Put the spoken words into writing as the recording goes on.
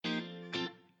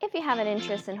If you have an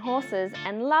interest in horses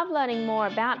and love learning more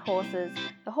about horses,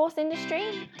 the horse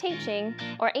industry, teaching,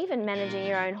 or even managing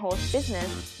your own horse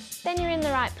business, then you're in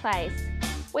the right place.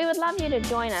 We would love you to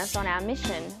join us on our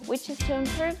mission, which is to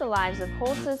improve the lives of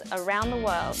horses around the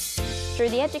world through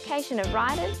the education of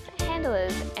riders,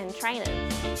 handlers, and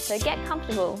trainers. So get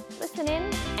comfortable, listen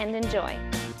in, and enjoy.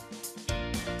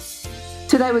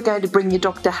 Today we're going to bring you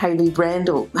Dr. Hayley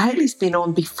Randle. Hayley's been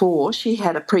on before. She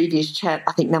had a previous chat,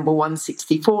 I think number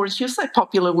 164, and she was so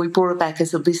popular we brought her back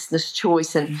as a listener's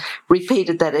choice and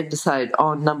repeated that episode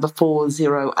on number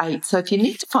 408. So if you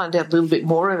need to find out a little bit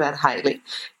more about Hayley,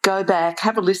 go back,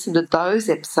 have a listen to those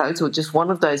episodes, or just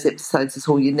one of those episodes is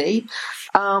all you need.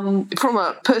 From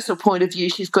a personal point of view,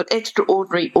 she's got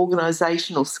extraordinary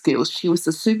organisational skills. She was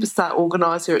the superstar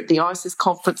organiser at the ISIS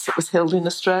conference that was held in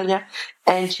Australia,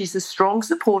 and she's a strong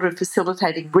supporter of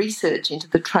facilitating research into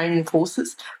the training of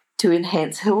horses to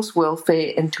enhance horse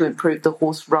welfare and to improve the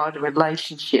horse-rider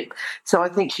relationship. So I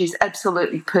think she's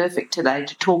absolutely perfect today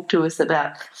to talk to us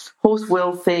about horse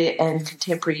welfare and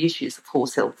contemporary issues of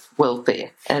horse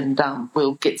welfare. And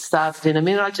we'll get started in a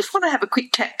minute. I just want to have a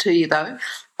quick chat to you, though,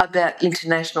 about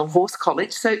International Horse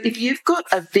College. So if you've got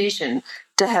a vision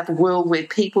to have a world where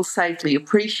people safely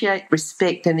appreciate,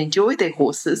 respect and enjoy their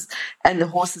horses, and the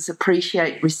horses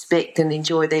appreciate, respect and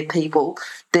enjoy their people,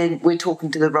 then we're talking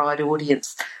to the right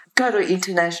audience. Go to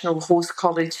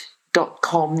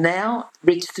internationalhorsecollege.com now,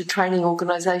 registered training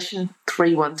organisation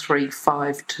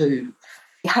 31352.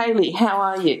 Hayley, how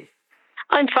are you?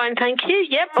 I'm fine, thank you.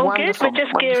 Yep, all Wonderful, good. We're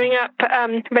just gearing up,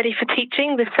 ready for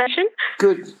teaching this session.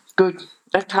 Good.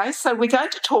 Okay, so we're going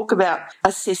to talk about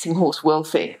assessing horse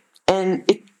welfare, and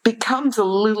it becomes a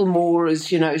little more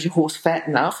as, is your horse fat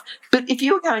enough? But if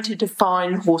you were going to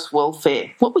define horse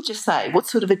welfare, what would you say? What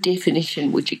sort of a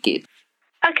definition would you give?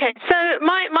 Okay, so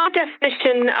my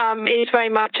definition is very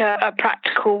much a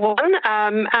practical one,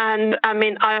 and I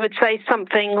mean I would say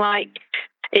something like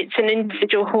it's an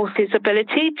individual horse's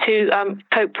ability to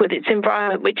cope with its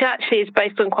environment, which actually is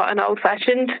based on quite an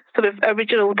old-fashioned sort of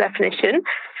original definition.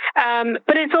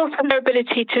 But it's also their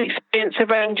ability to experience a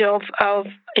range of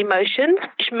emotions,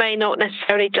 which may not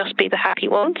necessarily just be the happy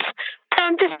ones.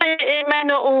 Just it may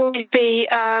not always be,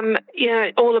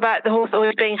 all about the horse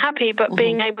always being happy, but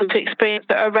being able to experience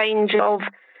a range of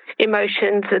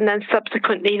emotions and then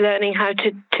subsequently learning how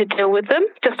to deal with them,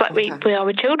 just like we are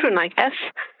with children, I guess.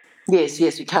 Yes,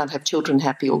 you can't have children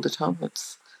happy all the time.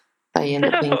 They end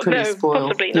up being pretty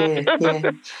spoiled.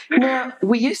 Yeah. Now,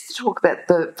 we used to talk about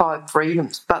the 5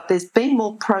 freedoms, but there's been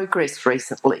more progress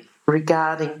recently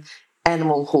regarding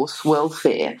animal horse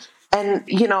welfare. And,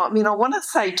 I want to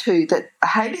say too that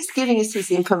Hayley's giving us this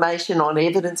information on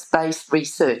evidence-based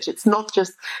research. It's not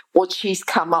just what she's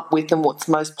come up with and what's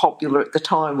most popular at the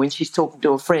time when she's talking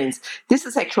to her friends. This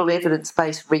is actual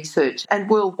evidence-based research and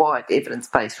worldwide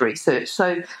evidence-based research.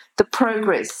 So the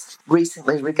progress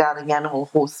recently regarding animal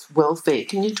horse welfare,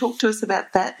 can you talk to us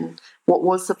about that and what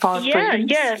was the 5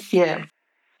 freedoms? Yeah.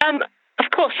 Of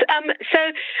course.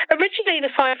 So originally the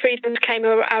 5 freedoms came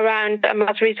around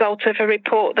as a result of a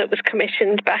report that was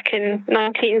commissioned back in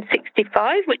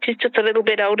 1965, which is just a little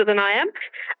bit older than I am.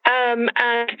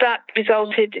 And that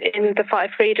resulted in the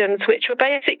 5 freedoms, which were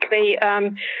basically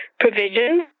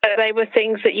provisions. They were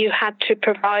things that you had to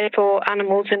provide for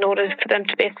animals in order for them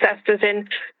to be assessed as in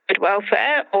good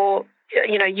welfare, or,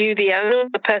 you, the owner,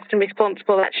 the person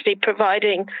responsible, actually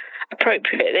providing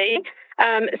appropriately.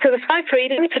 So the 5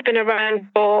 freedoms have been around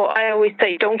for, I always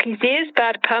say donkey's years,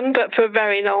 bad pun, but for a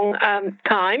very long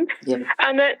time. Yeah.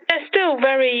 And they're still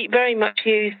very, very much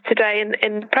used today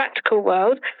in the practical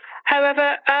world.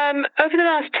 However, over the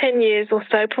last 10 years or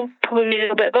so, probably a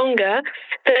little bit longer,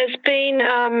 there's been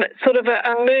sort of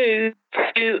a move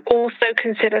to also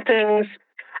consider things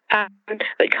that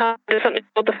kind of something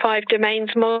called the 5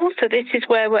 domains model. So this is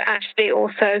where we're actually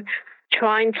also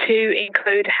trying to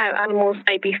include how animals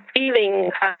may be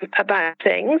feeling about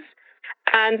things,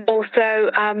 and also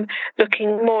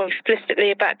looking more explicitly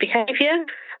about behaviour,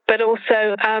 but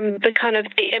also the kind of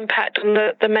the impact on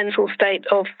the mental state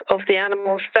of the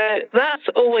animals. So that's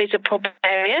always a problem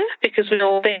area, because we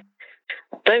all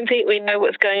don't think we know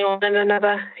what's going on in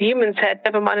another human's head,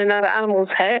 never mind another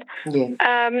animal's head. Yeah.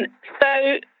 I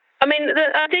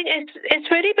think it's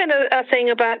really been a thing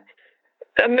about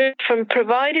a move from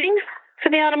providing for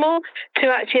the animal to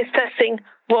actually assessing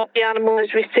what the animal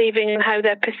is receiving and how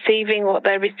they're perceiving what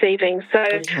they're receiving. So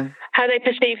how they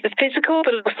perceive the physical,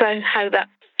 but also how that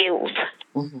feels.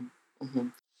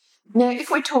 Now, if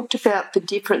we talked about the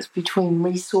difference between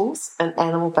resource and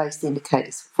animal-based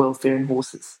indicators of welfare in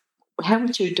horses, how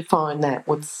would you define that?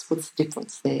 What's the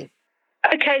difference there?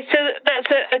 Okay, so that's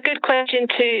a good question. imagine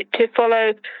to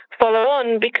follow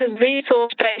on, because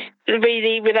resource-based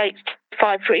really relates to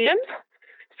 5 freedoms.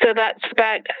 So that's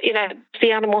about,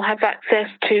 the animal has access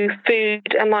to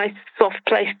food, a nice soft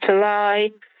place to lie,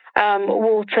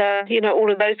 water,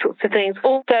 all of those sorts of things.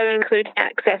 Also including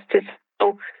access to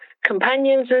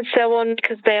companions and so on,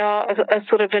 because they are a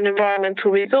sort of an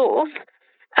environmental resource.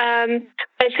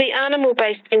 As the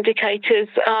animal-based indicators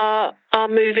are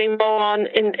moving more on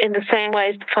in the same way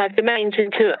as the 5 domains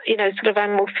into, sort of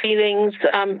animal feelings,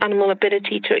 animal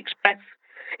ability to express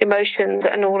emotions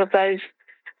and all of those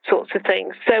sorts of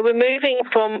things. So we're moving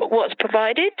from what's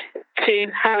provided to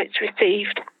how it's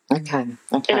received. Okay.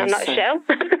 In a nutshell.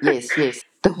 Yes.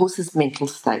 The horse's mental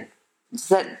state. Does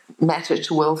that matter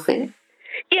to welfare?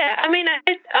 Yeah,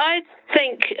 I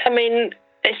think,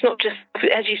 it's not just,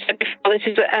 as you said before, this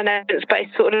is an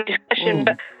evidence-based sort of discussion,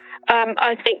 but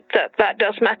I think that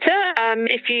does matter.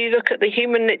 If you look at the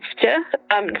human literature,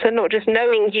 so not just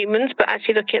knowing humans, but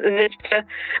actually looking at the literature,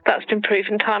 that's been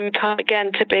proven time and time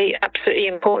again to be absolutely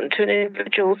important to an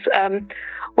individual's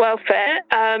welfare.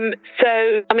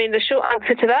 The short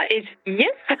answer to that is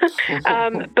yes.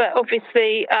 But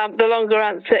obviously, the longer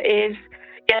answer is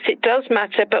yes, it does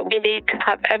matter, but we need to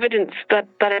have evidence that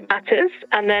it matters,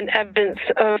 and then evidence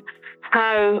of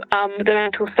how the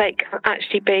mental state can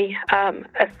actually be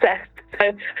assessed.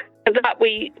 So that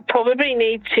we probably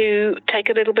need to take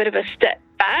a little bit of a step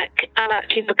back and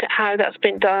actually look at how that's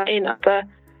been done in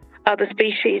other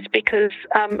species, because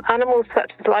animals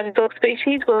such as livestock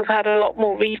species will have had a lot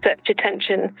more research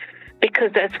attention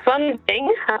because there's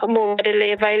funding more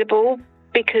readily available,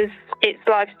 because it's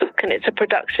livestock and it's a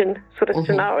production sort of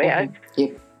scenario. Yeah.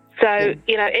 So,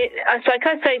 it's like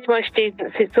I say to my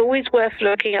students, it's always worth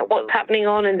looking at what's happening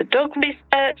on in the dog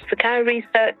research, the cow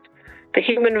research, the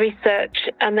human research,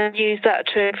 and then use that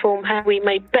to inform how we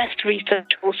may best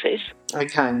research horses.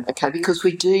 Okay, because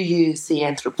we do use the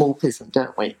anthropomorphism,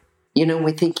 don't we?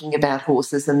 We're thinking about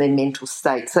horses and their mental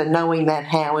state, so knowing that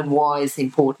how and why is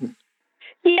important.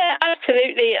 Yeah,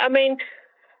 absolutely.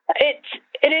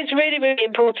 It is really, really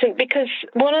important, because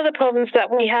one of the problems that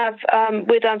we have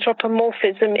with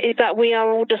anthropomorphism is that we are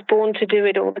all just born to do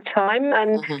it all the time.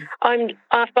 And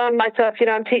I find myself,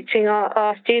 I'm teaching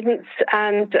our students,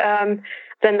 and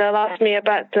then they'll ask me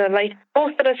about the latest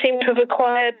horse that I seem to have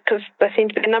acquired, because there seem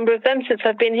to be a number of them since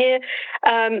I've been here.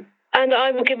 And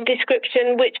I will give a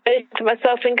description which I listen to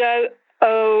myself and go,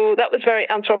 oh, that was very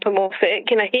anthropomorphic.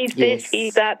 He's this,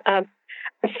 he's that. And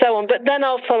so on. But then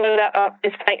I'll follow that up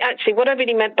and say, actually, what I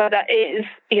really meant by that is,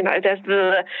 there's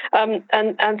the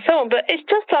and so on. But it's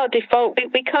just our default.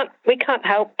 We can't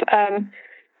help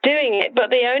doing it. But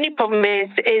the only problem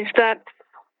is that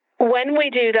when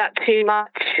we do that too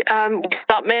much, we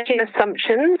start making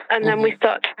assumptions, and then we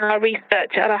start doing our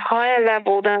research at a higher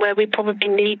level than where we probably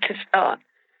need to start.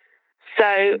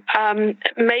 So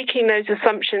making those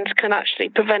assumptions can actually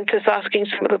prevent us asking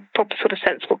some of the proper sort of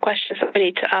sensible questions that we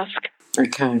need to ask.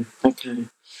 Okay.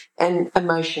 And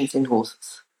emotions in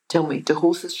horses. Tell me, do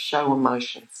horses show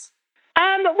emotions?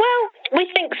 Well,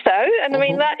 we think so. And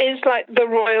that is like the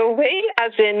royal we,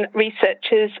 as in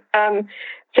researchers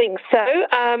think so.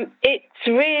 It's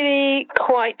really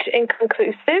quite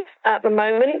inconclusive at the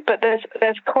moment, but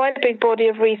there's quite a big body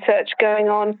of research going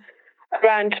on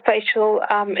around facial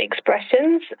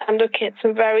expressions and looking at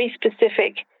some very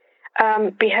specific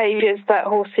behaviours that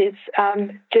horses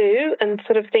do, and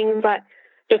sort of things like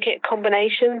looking at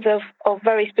combinations of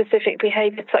very specific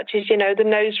behaviours, such as, the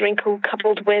nose wrinkle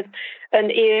coupled with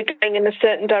an ear going in a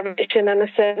certain direction and a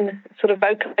certain sort of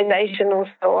vocalisation or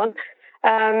so on.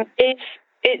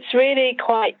 It's really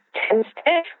quite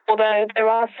tentative, although there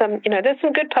are there's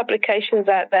some good publications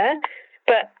out there,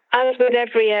 but as with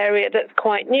every area that's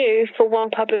quite new, for one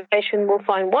publication we'll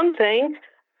find one thing,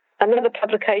 another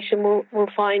publication will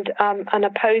find an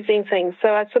opposing thing.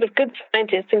 So as sort of good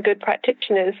scientists and good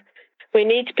practitioners, we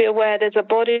need to be aware there's a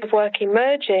body of work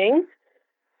emerging,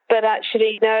 but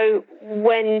actually know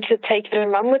when to take it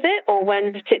and run with it, or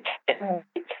when to take it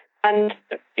and,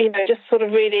 just sort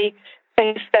of really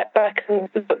take a step back and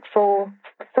look for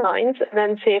signs and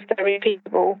then see if they're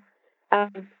repeatable.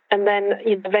 And then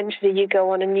eventually you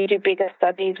go on and you do bigger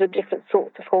studies with different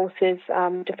sorts of horses,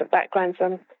 different backgrounds,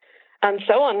 and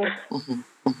so on.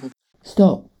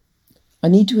 Stop. I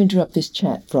need to interrupt this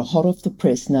chat for a hot off the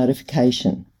press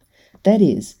notification. That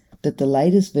is, that the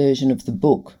latest version of the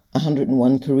book,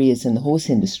 101 Careers in the Horse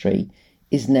Industry,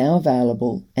 is now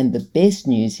available, and the best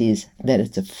news is that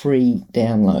it's a free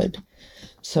download.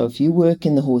 So if you work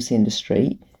in the horse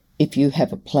industry, if you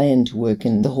have a plan to work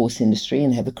in the horse industry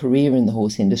and have a career in the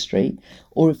horse industry,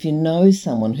 or if you know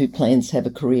someone who plans to have a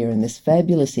career in this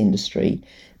fabulous industry,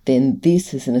 then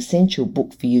this is an essential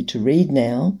book for you to read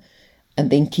now and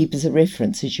then keep as a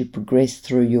reference as you progress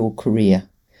through your career.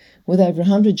 With over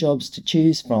 100 jobs to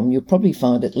choose from, you'll probably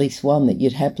find at least one that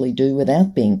you'd happily do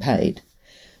without being paid.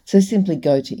 So simply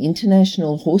go to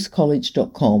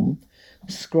internationalhorsecollege.com,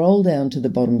 scroll down to the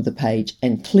bottom of the page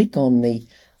and click on the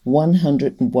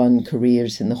 101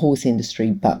 Careers in the Horse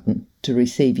Industry button to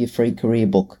receive your free career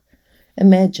book.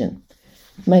 Imagine,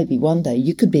 maybe one day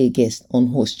you could be a guest on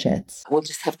Horse Chats. We'll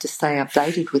just have to stay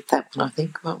updated with that one, I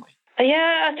think, won't we?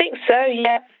 Yeah, I think so,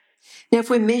 yeah. Now, if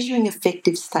we're measuring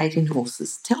effective state in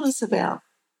horses, tell us about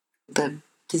the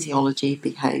physiology,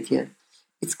 behaviour.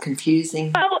 It's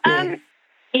confusing. Well,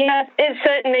 yeah, it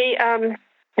certainly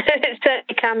it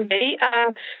certainly can be.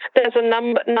 There's a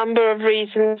number of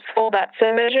reasons for that.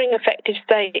 So measuring effective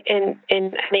state in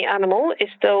any animal is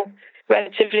still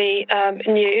relatively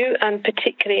new, and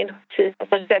particularly in horses, as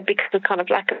I said, because of kind of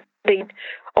lack of lead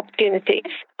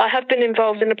opportunities. I have been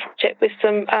involved in a project with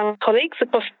some colleagues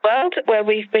across the world where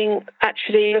we've been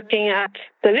actually looking at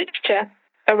the literature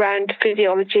around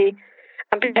physiology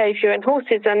and behaviour in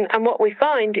horses, and what we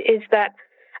find is that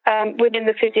within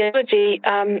the physiology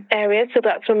area, so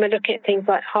that's when we're looking at things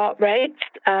like heart rate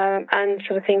and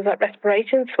sort of things like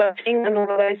respiration, sweating, and all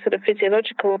of those sort of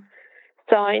physiological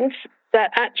signs,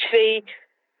 that actually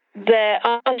there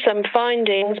are some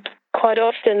findings. Quite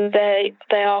often they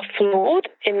are flawed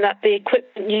in that the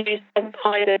equipment used has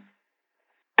either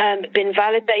been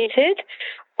validated,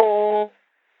 or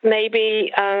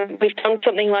maybe we've done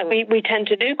something like we tend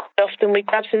to do quite often. We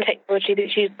grab some technology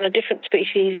that's used on a different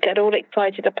species, get all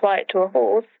excited, apply it to a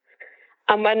horse,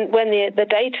 and when the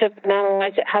data have been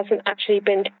analysed, it hasn't actually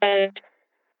been turned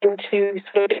into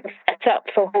sort of set up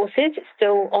for horses. It's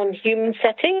still on human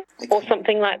setting or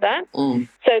something like that.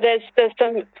 So there's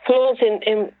some flaws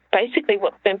in basically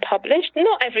what's been published.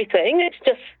 Not everything. It's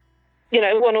just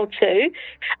one or two.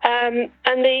 And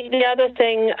the other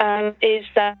thing is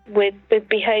that with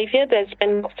behaviour, there's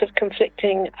been lots of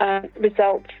conflicting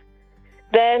results.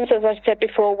 Then, so as I said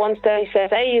before, one study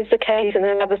says A is the case, and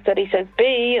then another study says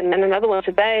B, and then another one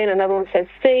says A, and another one says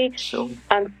C,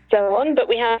 and so on. But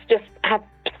we have to just have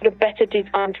sort of better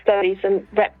designed studies and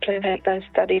replicate those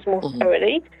studies more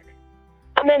thoroughly.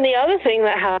 And then the other thing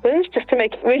that happens, just to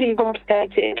make it really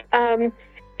complicated,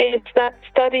 is that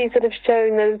studies that have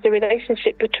shown there's a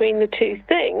relationship between the two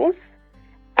things,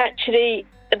 actually,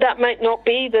 that might not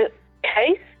be the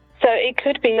case. So it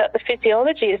could be that the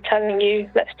physiology is telling you,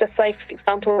 let's just say, for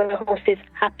example, that the horse is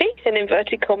happy, in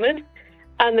inverted commas,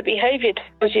 and the behaviour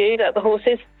tells you that the horse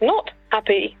is not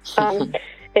happy,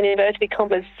 in inverted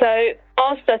commas. So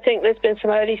whilst I think there's been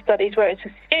some early studies where it's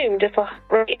assumed if a heart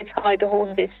rate is high, the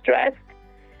horse is stressed,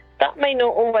 that may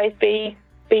not always be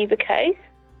the case.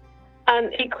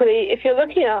 And equally, if you're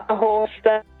looking at a horse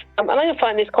that, and I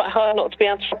find this quite hard not to be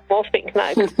anthropomorphic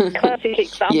now, because the classic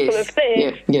example of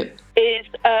this is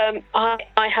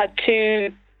I had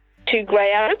two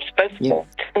grey Arabs, both small.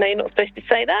 I know you're not supposed to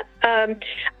say that.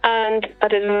 And I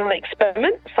did a little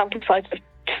experiment, sample size of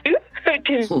 2, which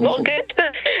is not good,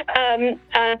 and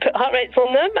put heart rates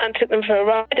on them and took them for a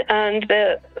ride. And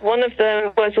one of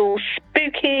them was all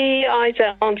spooky, eyes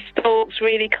out on stalks,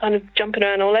 really kind of jumping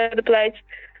around all over the place.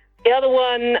 The other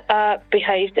one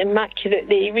behaved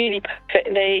immaculately, really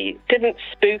perfectly, didn't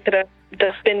spook at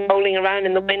the spin rolling around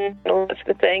in the wind and all that sort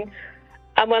of thing.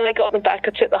 And when I got them back,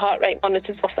 I took the heart rate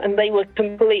monitors off, and they were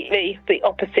completely the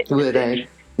opposite. Were they?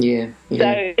 Yeah. So,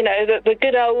 the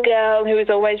good old girl who was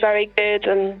always very good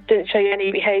and didn't show you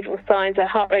any behavioural signs, her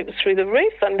heart rate was through the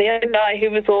roof. And the other guy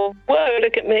who was all, whoa,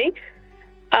 look at me,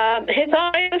 his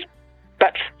heart rate was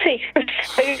about 50.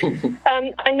 So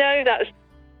I know that's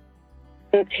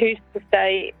who's to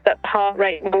say that the heart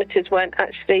rate monitors weren't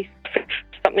actually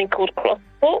something called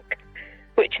crosstalk,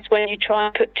 which is when you try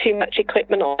and put too much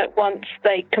equipment on at once,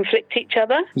 they conflict each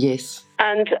other. Yes.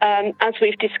 And as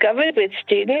we've discovered with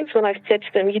students, when I've said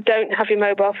to them, you don't have your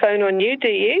mobile phone on you, do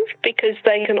you? Because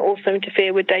they can also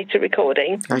interfere with data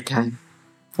recording. Okay.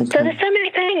 So there's so many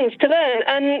things to learn.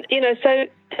 And, so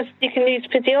you can use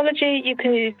physiology, you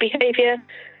can use behaviour,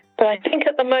 but I think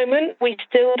at the moment we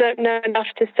still don't know enough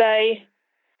to say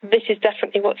this is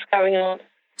definitely what's going on.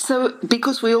 So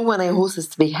because we all want our horses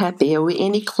to be happy, are we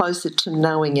any closer to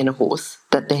knowing in a horse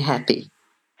that they're happy?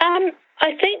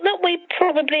 I think that we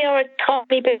probably are a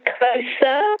tiny bit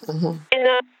closer. In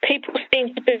that people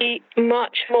seem to be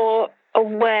much more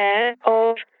aware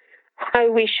of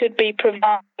how we should be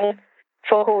providing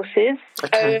for horses.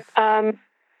 Okay. So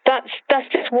that's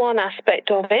just one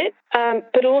aspect of it.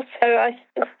 But also, I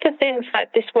think the things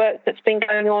like this work that's been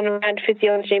going on around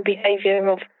physiology and behaviour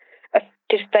of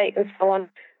effective state and so on,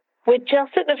 we're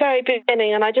just at the very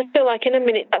beginning, and I just feel like in a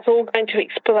minute that's all going to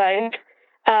explode.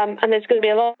 And there's going to be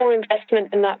a lot more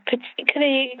investment in that,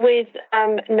 particularly with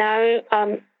now,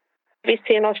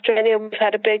 obviously in Australia, we've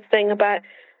had a big thing about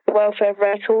the welfare of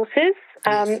racehorses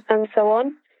and so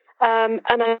on. And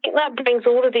I think that brings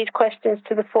all of these questions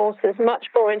to the forces, much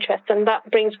more interest, and that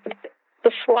brings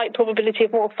the slight probability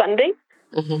of more funding.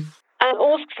 Mm-hmm. And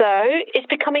also, it's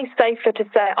becoming safer to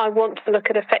say, I want to look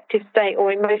at affective state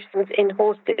or emotions in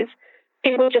horses.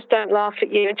 People just don't laugh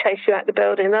at you and chase you out the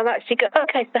building. They'll actually go,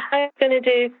 okay, so how are you going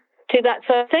to do that?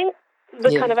 So I think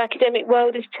the kind of academic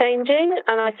world is changing,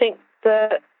 and I think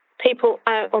the people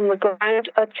out on the ground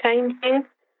are changing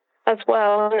as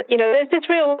well. And, there's this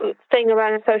real thing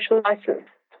around social license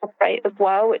to operate as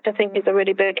well, which I think is a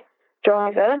really big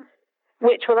driver,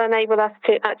 which will enable us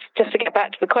to actually, just to get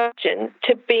back to the question,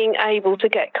 to being able to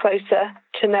get closer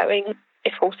to knowing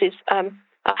if horses are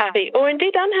happy or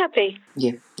indeed unhappy.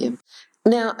 Yeah.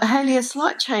 Now, Hayley, a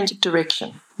slight change of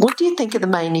direction. What do you think are the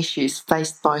main issues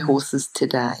faced by horses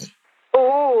today?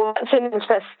 Oh, that's an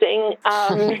interesting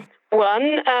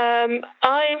one.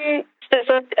 There's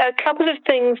a couple of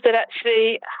things that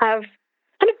actually have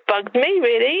kind of bugged me,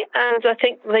 really, and I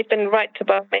think they've been right to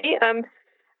bug me.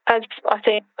 As I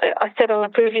think I said on a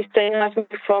previous thing, I've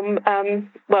moved from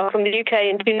the UK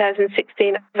in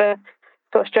 2016 over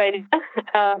to Australia.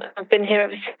 I've been here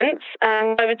ever since.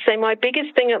 And I would say my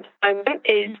biggest thing at the moment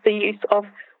is the use of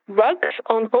rugs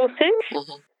on horses.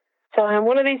 Mm-hmm. So I'm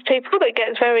one of these people that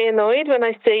gets very annoyed when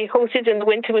I see horses in the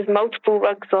winter with multiple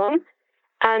rugs on.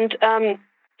 And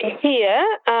here,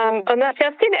 and actually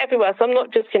I've seen it everywhere, so I'm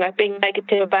not just, being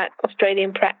negative about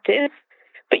Australian practice,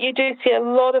 but you do see a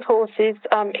lot of horses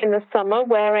in the summer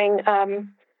wearing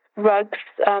rugs.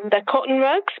 They're cotton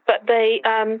rugs, but they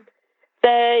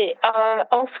are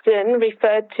often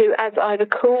referred to as either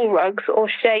cool rugs or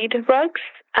shade rugs.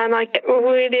 And I get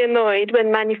really annoyed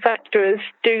when manufacturers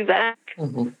do that,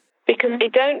 mm-hmm. because they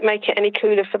don't make it any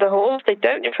cooler for the horse, they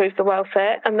don't improve the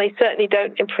welfare, and they certainly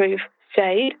don't improve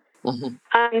shade. Mm-hmm.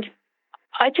 And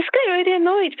I just get really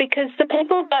annoyed because the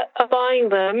people that are buying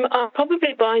them are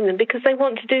probably buying them because they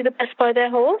want to do the best by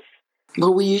their horse.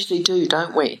 Well, we usually do,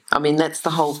 don't we? I mean, that's the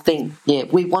whole thing. Yeah,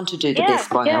 we want to do the best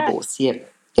by our horse. Yeah,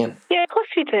 of course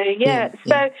we do. Yeah.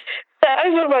 So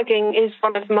over-rugging is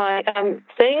one of my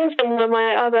things, and one of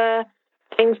my other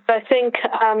things that I think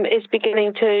is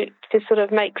beginning to sort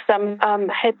of make some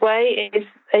headway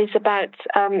is about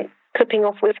clipping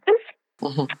off whiskers.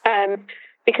 Mm-hmm.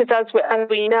 Because as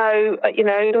we know,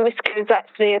 the whisker is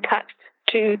actually attached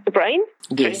to the brain,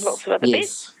 through lots of other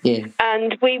bits. Yeah.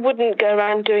 And we wouldn't go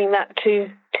around doing that to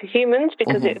humans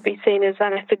because mm-hmm. it would be seen as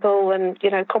unethical and,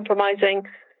 compromising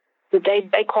the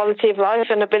day-to-day quality of life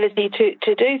and ability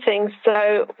to do things.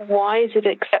 So why is it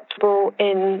acceptable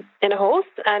in a horse?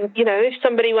 And, if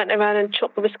somebody went around and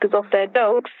chopped the whiskers off their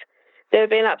dogs, there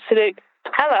would be an absolute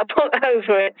hell up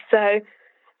over it. So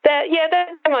that's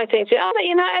my thing too.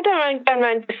 I don't go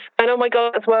around just going, oh my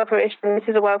God, that's a welfare issue, this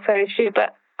is a welfare issue,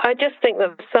 but I just think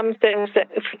that some things that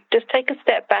if you just take a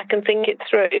step back and think it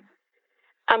through,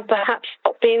 and perhaps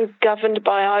stop being governed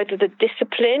by either the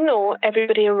discipline or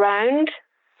everybody around,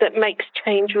 that makes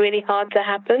change really hard to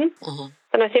happen. Mm-hmm.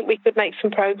 And I think we could make some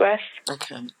progress.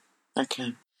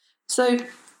 Okay. So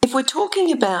if we're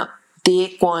talking about the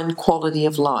equine quality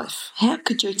of life, how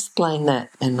could you explain that?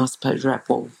 And I suppose wrap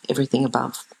everything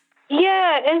above.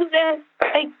 Yeah,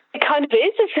 it kind of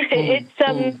is, isn't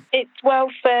it? It's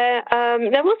welfare.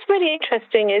 Now, what's really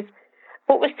interesting is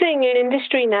what we're seeing in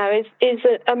industry now is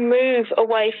a move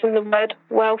away from the word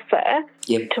welfare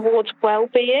towards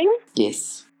well-being.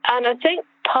 Yes. And I think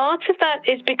part of that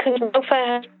is because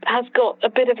welfare has got a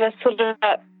bit of a sort of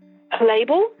a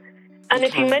label. And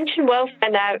if you mention welfare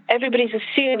now, everybody's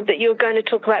assumed that you're going to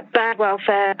talk about bad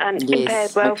welfare and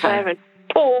impaired welfare and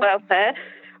poor welfare,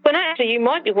 when actually you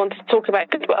might be wanting to talk about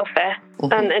good welfare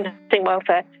and enhancing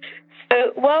welfare.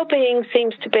 So well-being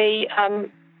seems to be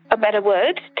a better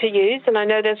word to use, and I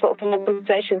know there's lots of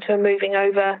organisations who are moving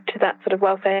over to that sort of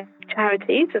welfare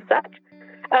charities as such.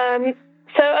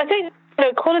 So I think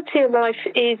quality of life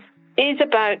is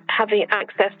about having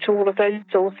access to all of those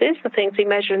sources, the things we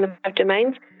measure in the 5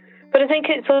 domains. But I think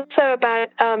it's also about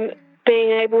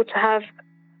being able to have,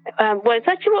 it's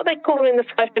actually what they call in the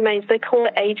 5 domains, they call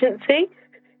it agency.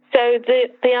 So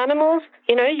the animals,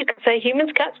 you can say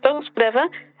humans, cats, dogs, whatever,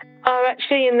 are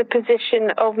actually in the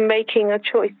position of making a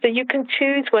choice. So you can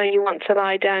choose where you want to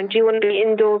lie down. Do you want to be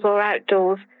indoors or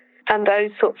outdoors? And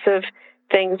those sorts of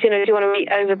things. Do you want to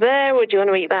eat over there or do you want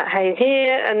to eat that hay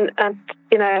here? And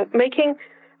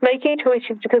making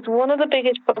choices, because one of the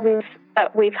biggest problems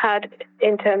that we've had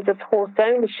in terms of horse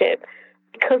ownership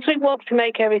because we want to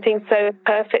make everything so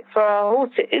perfect for our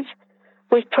horses,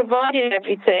 we've provided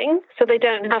everything so they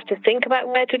don't have to think about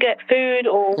where to get food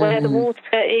or where the water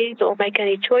is or make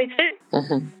any choices.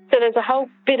 So there's a whole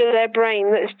bit of their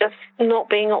brain that's just not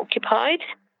being occupied,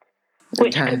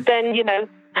 which could then,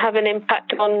 have an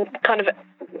impact on kind of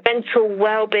mental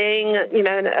well-being,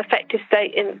 an affective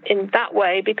state in that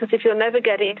way, because if you're never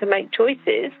getting to make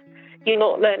choices, you're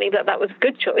not learning that was a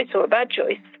good choice or a bad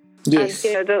choice. Yes.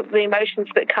 And, the emotions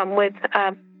that come with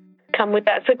that.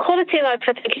 So quality of life,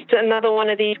 I think, is another one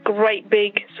of these great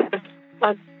big sort of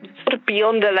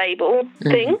beyond a label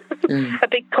thing, a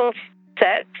big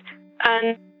concept.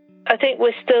 And I think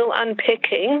we're still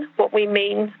unpicking what we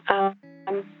mean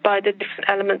by the different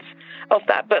elements of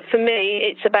that. But for me,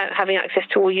 it's about having access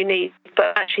to all you need,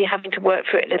 but actually having to work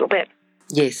for it a little bit.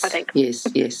 Yes, I think. yes.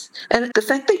 And the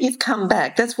fact that you've come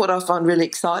back, that's what I find really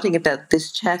exciting about this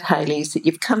chat, Hayley, is that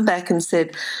you've come back and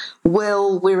said,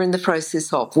 well, we're in the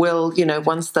process of,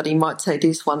 one study might say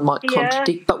this, one might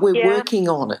contradict, but we're working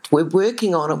on it. We're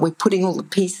putting all the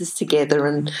pieces together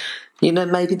and,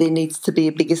 maybe there needs to be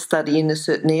a bigger study in a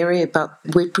certain area, but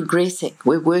we're progressing.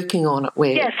 We're working on it.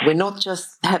 We're not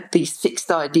just have these fixed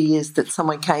ideas that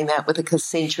someone came out with a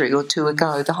century or two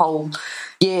ago. The whole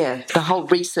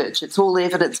research, it's all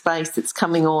evidence-based. It's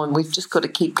coming on. We've just got to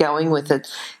keep going with it.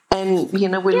 And, we're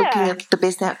looking at the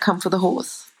best outcome for the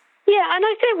horse. Yeah, and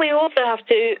I think we also have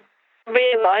to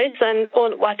realise, I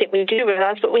think we do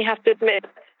realise, but we have to admit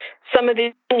some of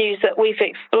the news that we've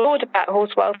explored about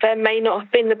horse welfare may not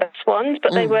have been the best ones,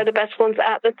 but they were the best ones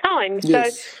at the time.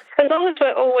 Yes. So as long as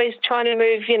we're always trying to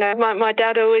move, my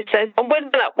dad always says,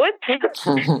 onwards and upwards.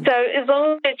 So as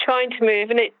long as we're trying to move,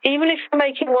 and even if you're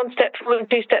making one step forward and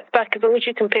two steps back, as long as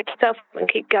you can pick yourself up and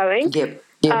keep going. Yep.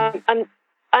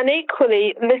 And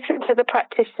equally, listen to the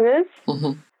practitioners.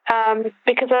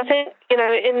 Because I think,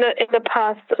 in the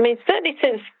past, certainly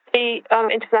since the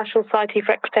International Society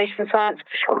for Equitation Science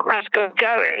has got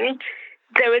going,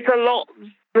 there is a lot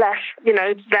less,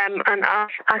 them and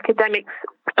us academics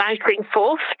spouting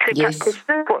forth to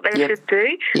practitioners what they should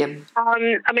do. Yep.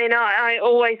 I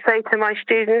always say to my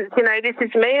students, this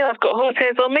is me, I've got horse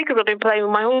hairs on me because I've been playing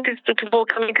with my horses before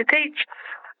coming to teach.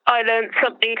 I learned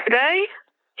something today.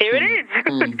 Here it is.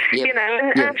 And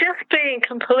just being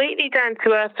completely down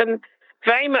to earth and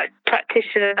very much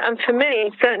practitioner. And for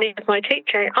me, certainly with my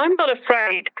teaching, I'm not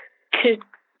afraid to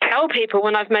tell people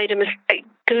when I've made a mistake,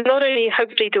 because not only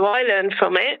hopefully do I learn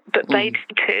from it, but they do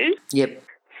too. Yep.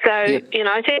 So,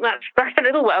 I think that's the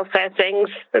little welfare things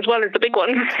as well as the big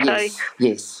ones.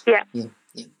 Yes. Yeah.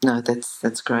 No,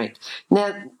 that's great.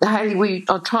 Now, Hayley, we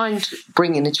are trying to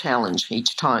bring in a challenge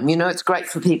each time. It's great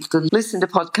for people to listen to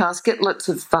podcasts, get lots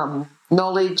of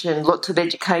knowledge and lots of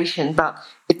education, but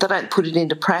if they don't put it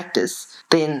into practice,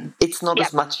 then it's not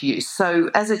as much use. So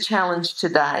as a challenge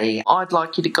today, I'd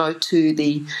like you to go to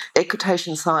the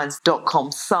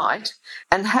equitationscience.com site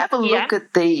and have a look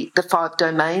at the 5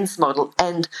 domains model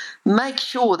and make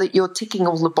sure that you're ticking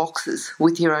all the boxes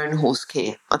with your own horse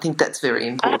care. I think that's very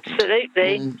important.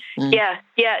 Absolutely. No,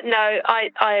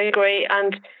 I agree.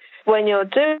 And when you're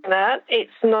doing that,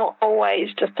 it's not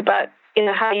always just about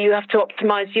how you have to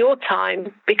optimise your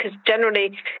time, because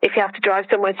generally if you have to drive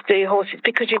somewhere to do your horses,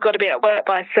 because you've got to be at work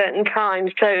by a certain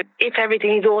time. So if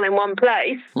everything is all in one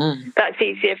place, that's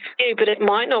easier for you, but it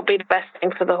might not be the best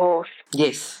thing for the horse.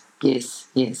 Yes. So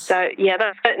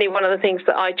that's certainly one of the things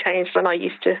that I changed when I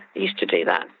used to do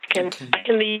that back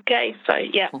in the UK. So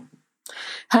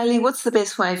Hayley, what's the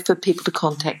best way for people to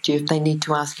contact you if they need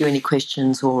to ask you any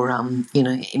questions or,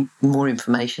 more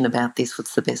information about this?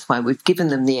 What's the best way? We've given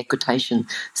them the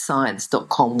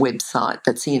equitationscience.com website.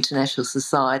 That's the International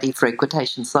Society for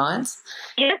Equitation Science.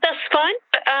 Yeah, that's fine.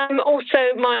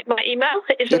 Also, my email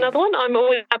is another one. I'm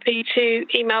always happy to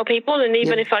email people, and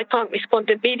even if I can't respond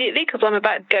immediately because I'm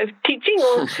about to go teaching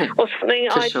or something,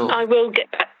 I will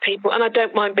get back to people, and I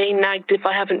don't mind being nagged if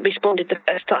I haven't responded the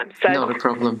first time. So, not a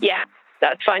problem. Yeah.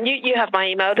 That's fine. You have my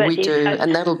email, don't you? We do,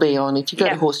 and that'll be on. If you go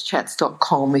to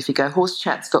horsechats.com, if you go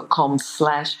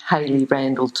horsechats.com/Hayley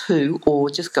Randle 2, or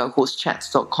just go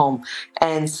horsechats.com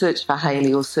and search for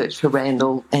Hayley or search for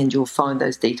Randle, and you'll find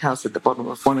those details at the bottom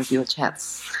of one of your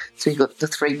chats. So you've got the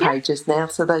 3 pages now,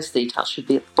 so those details should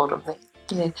be at the bottom there.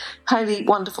 Yeah. Hayley,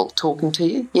 wonderful talking to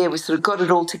you. Yeah, we sort of got it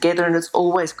all together, and it's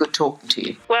always good talking to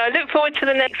you. Well, I look forward to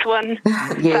the next one.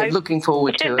 Looking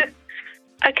forward to it.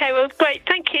 Okay, well, great.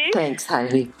 Thank you. Thanks,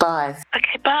 Hayley. Bye.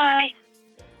 Okay, bye.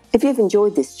 If you've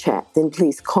enjoyed this chat, then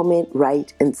please comment,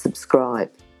 rate and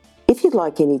subscribe. If you'd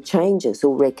like any changes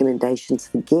or recommendations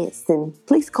for guests, then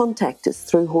please contact us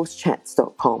through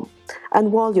horsechats.com.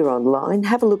 And while you're online,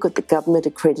 have a look at the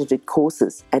government-accredited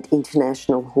courses at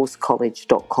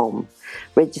internationalhorsecollege.com.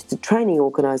 Registered Training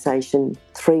Organisation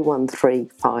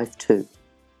 31352.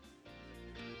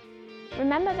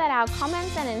 Remember that our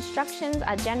comments and instructions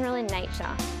are general in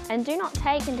nature and do not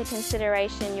take into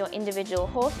consideration your individual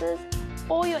horses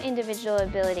or your individual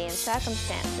ability and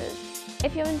circumstances.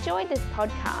 If you enjoyed this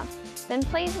podcast, then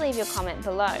please leave your comment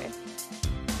below.